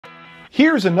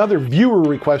Here's another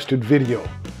viewer-requested video.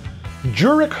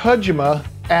 Jurek Hudjima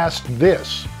asked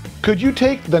this: could you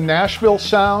take the Nashville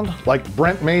sound, like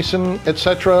Brent Mason,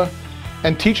 etc.,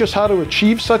 and teach us how to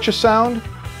achieve such a sound?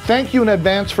 Thank you in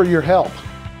advance for your help.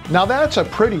 Now that's a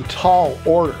pretty tall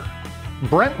order.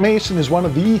 Brent Mason is one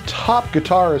of the top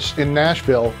guitarists in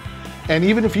Nashville, and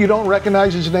even if you don't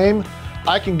recognize his name,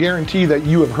 I can guarantee that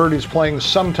you have heard his playing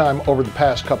sometime over the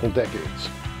past couple decades.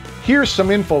 Here's some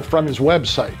info from his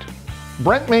website.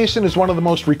 Brent Mason is one of the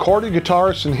most recorded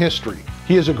guitarists in history.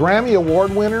 He is a Grammy Award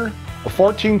winner, a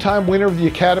 14-time winner of the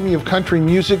Academy of Country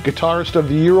Music Guitarist of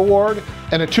the Year Award,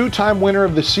 and a 2-time winner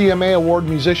of the CMA Award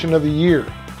Musician of the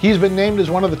Year. He's been named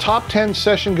as one of the top 10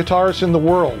 session guitarists in the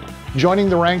world, joining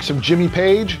the ranks of Jimmy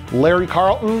Page, Larry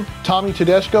Carlton, Tommy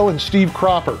Tedesco, and Steve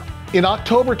Cropper. In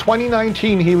October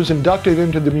 2019, he was inducted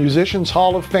into the Musicians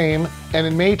Hall of Fame, and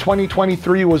in May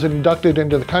 2023 was inducted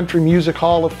into the Country Music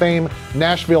Hall of Fame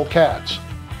Nashville Cats.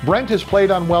 Brent has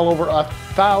played on well over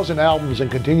 1,000 albums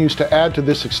and continues to add to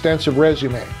this extensive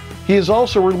resume. He has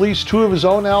also released 2 of his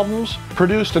own albums,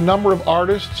 produced a number of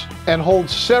artists, and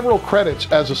holds several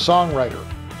credits as a songwriter.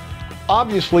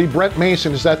 Obviously, Brent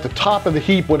Mason is at the top of the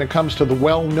heap when it comes to the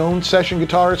well-known session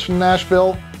guitarists from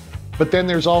Nashville, but then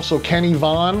there's also Kenny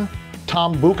Vaughan,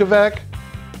 Tom Bukovac,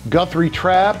 Guthrie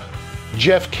Trapp,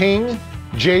 Jeff King,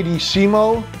 J.D.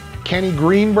 Simo, Kenny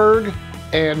Greenberg,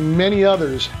 and many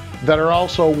others that are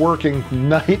also working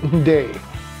night and day.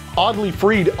 Audley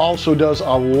Freed also does a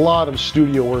lot of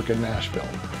studio work in Nashville.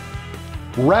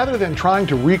 Rather than trying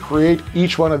to recreate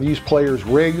each one of these players'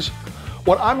 rigs,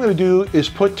 what I'm going to do is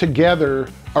put together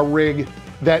a rig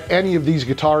that any of these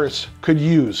guitarists could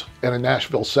use in a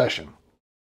Nashville session.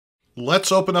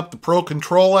 Let's open up the Pro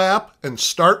Control app and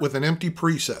start with an empty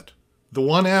preset. The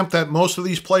one amp that most of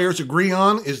these players agree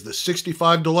on is the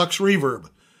 65 Deluxe Reverb.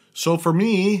 So for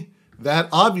me, that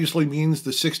obviously means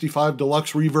the 65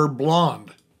 Deluxe Reverb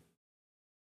Blonde.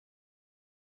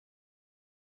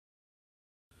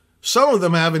 Some of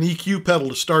them have an EQ pedal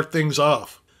to start things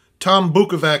off. Tom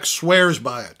Bukovac swears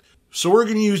by it, so we're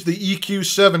going to use the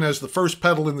EQ7 as the first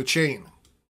pedal in the chain.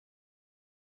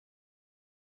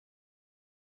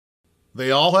 They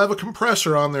all have a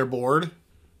compressor on their board,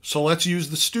 so let's use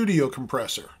the studio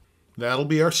compressor. That'll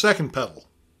be our second pedal.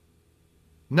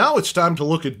 Now it's time to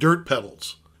look at dirt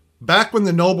pedals. Back when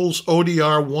the Nobels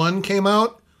ODR1 came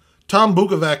out, Tom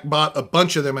Bukovac bought a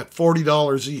bunch of them at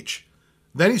 $40 each.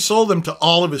 Then he sold them to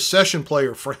all of his session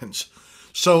player friends,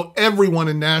 so everyone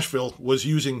in Nashville was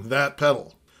using that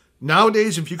pedal.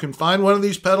 Nowadays, if you can find one of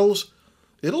these pedals,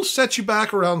 it'll set you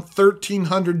back around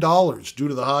 $1,300 due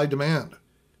to the high demand.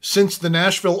 Since the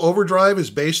Nashville Overdrive is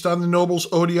based on the Nobels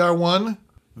ODR1,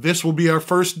 this will be our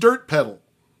first dirt pedal.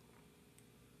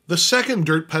 The second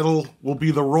dirt pedal will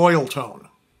be the Royal Tone,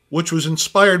 which was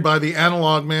inspired by the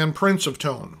Analog Man Prince of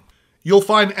Tone. You'll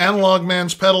find Analog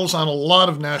Man's pedals on a lot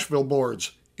of Nashville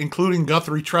boards, including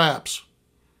Guthrie Trapp's.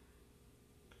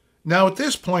 Now at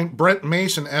this point, Brent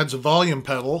Mason adds a volume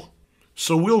pedal,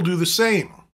 so we'll do the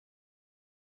same.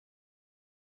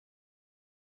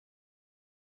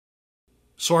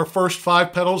 So our first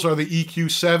 5 pedals are the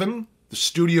EQ7, the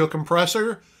Studio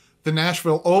Compressor, the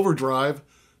Nashville Overdrive,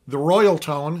 the Royal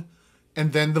Tone,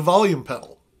 and then the volume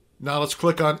pedal. Now let's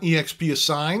click on EXP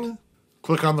Assign,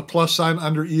 click on the plus sign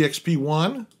under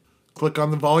EXP1, click on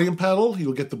the volume pedal,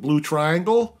 you'll get the blue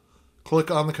triangle,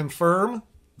 click on the Confirm,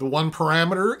 the one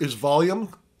parameter is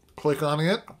volume, click on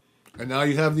it, and now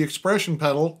you have the expression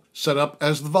pedal set up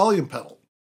as the volume pedal.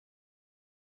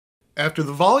 After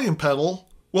the volume pedal,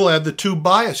 we'll add the 2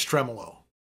 bias tremolo.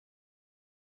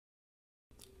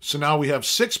 So now we have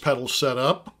 6 pedals set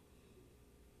up,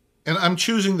 and I'm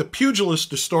choosing the Pugilist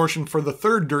distortion for the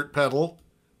third dirt pedal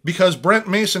because Brent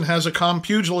Mason has a Com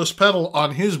Pugilist pedal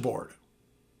on his board.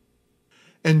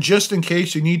 And just in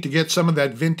case you need to get some of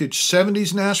that vintage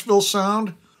 70s Nashville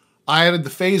sound, I added the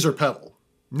phaser pedal.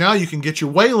 Now you can get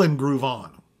your Wayland groove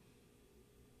on.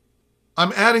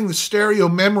 I'm adding the stereo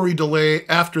memory delay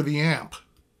after the amp.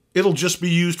 It'll just be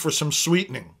used for some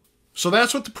sweetening. So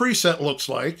that's what the preset looks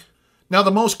like. Now the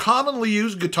most commonly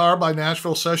used guitar by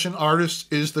Nashville session artists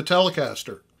is the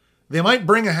Telecaster. They might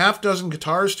bring a half dozen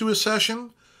guitars to a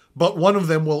session, but one of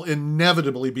them will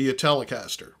inevitably be a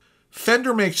Telecaster.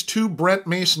 Fender makes 2 Brent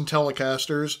Mason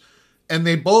Telecasters, and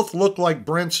they both look like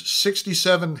Brent's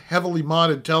 67 heavily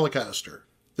modded Telecaster.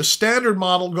 The standard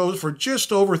model goes for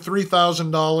just over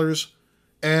 $3,000,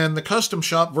 and the custom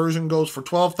shop version goes for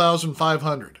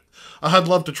 $12,500. I'd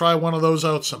love to try one of those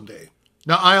out someday.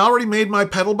 Now, I already made my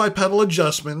pedal-by-pedal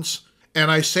adjustments,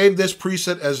 and I saved this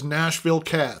preset as Nashville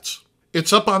Cats.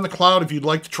 It's up on the cloud if you'd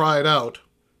like to try it out.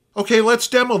 Okay, let's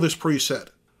demo this preset.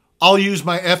 I'll use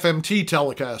my FMT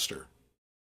Telecaster.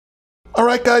 All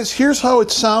right, guys, here's how it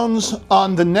sounds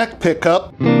on the neck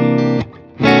pickup.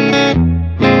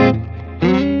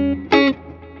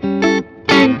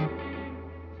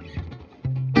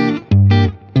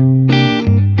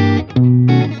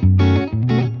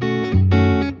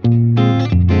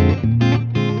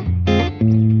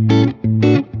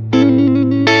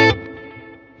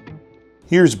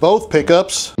 Here's both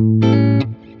pickups.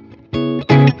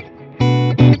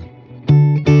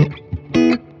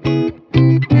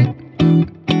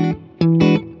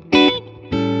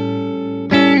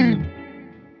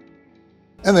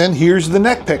 And then here's the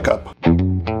neck pickup.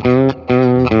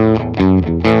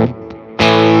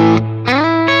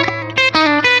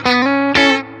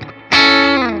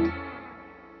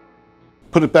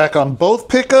 Put it back on both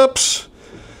pickups,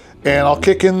 and I'll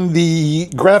kick in the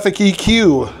graphic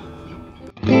EQ.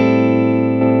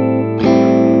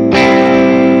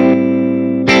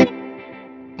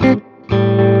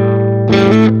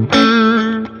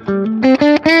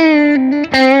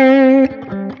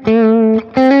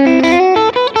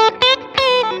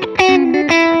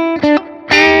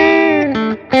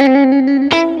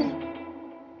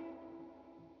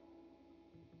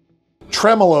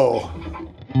 Tremolo.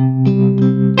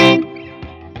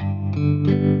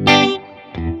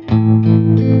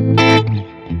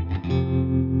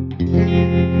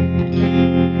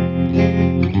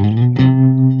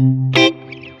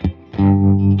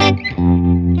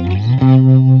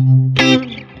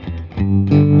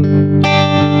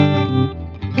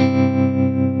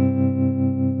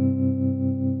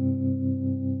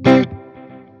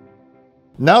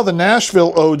 Now the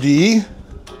Nashville OD.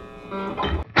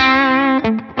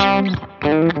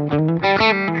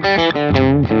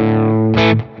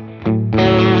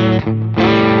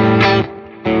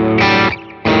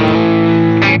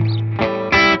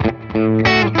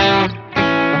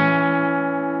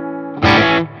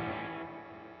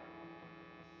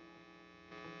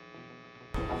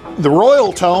 The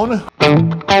Royal Tone.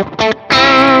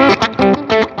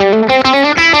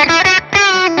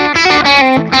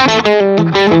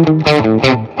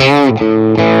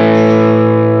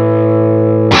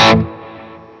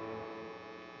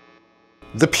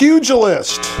 The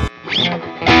Pugilist.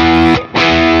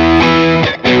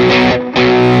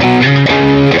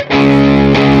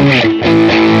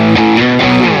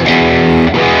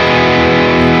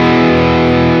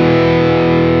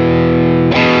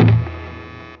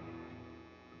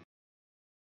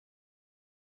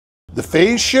 The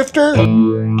Phase Shifter.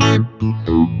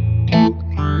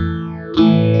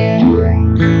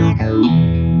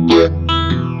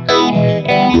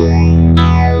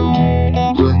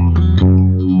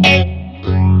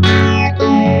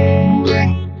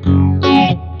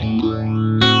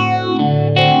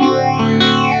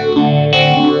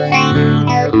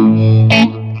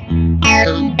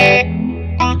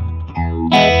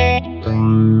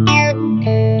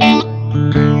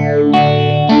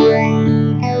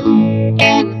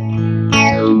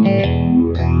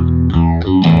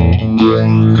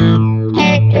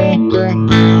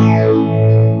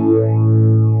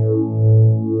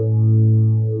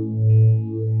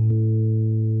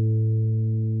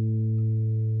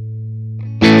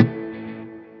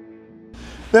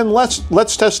 Then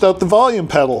let's test out the volume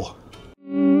pedal.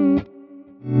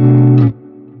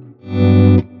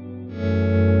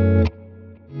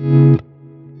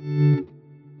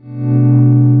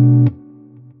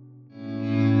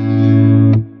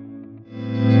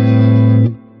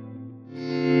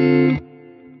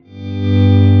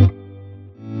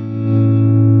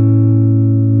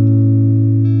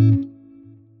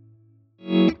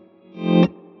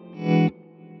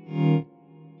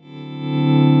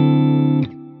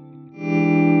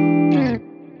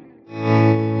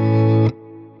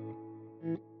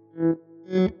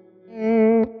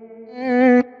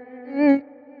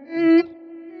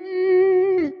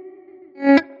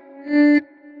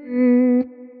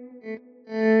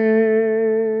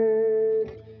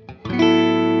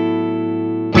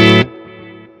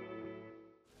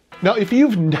 Now, if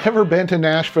you've never been to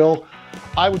Nashville,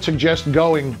 I would suggest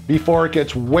going before it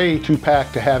gets way too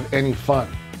packed to have any fun.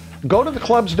 Go to the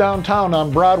clubs downtown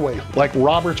on Broadway, like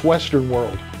Robert's Western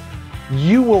World.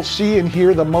 You will see and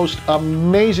hear the most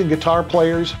amazing guitar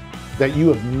players that you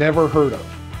have never heard of.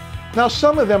 Now,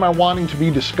 some of them are wanting to be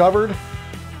discovered,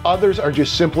 others are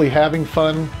just simply having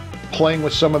fun playing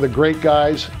with some of the great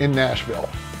guys in Nashville.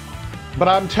 But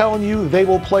I'm telling you, they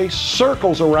will play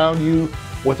circles around you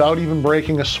without even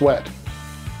breaking a sweat.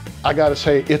 I gotta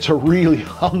say, it's a really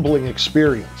humbling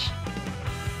experience.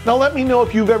 Now let me know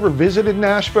if you've ever visited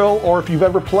Nashville or if you've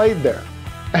ever played there.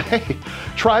 Hey,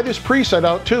 try this preset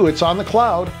out too. It's on the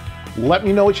cloud. Let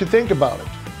me know what you think about it.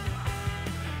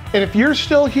 And if you're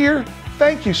still here,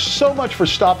 thank you so much for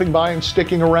stopping by and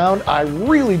sticking around. I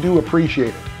really do appreciate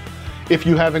it. If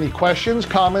you have any questions,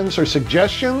 comments, or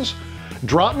suggestions,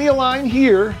 drop me a line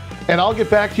here and I'll get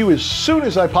back to you as soon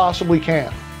as I possibly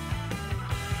can.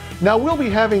 Now, we'll be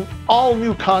having all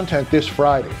new content this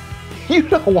Friday. You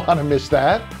don't want to miss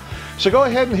that. So go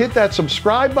ahead and hit that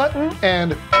subscribe button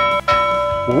and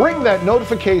ring that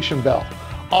notification bell.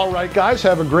 All right, guys,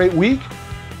 have a great week,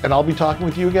 and I'll be talking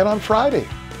with you again on Friday.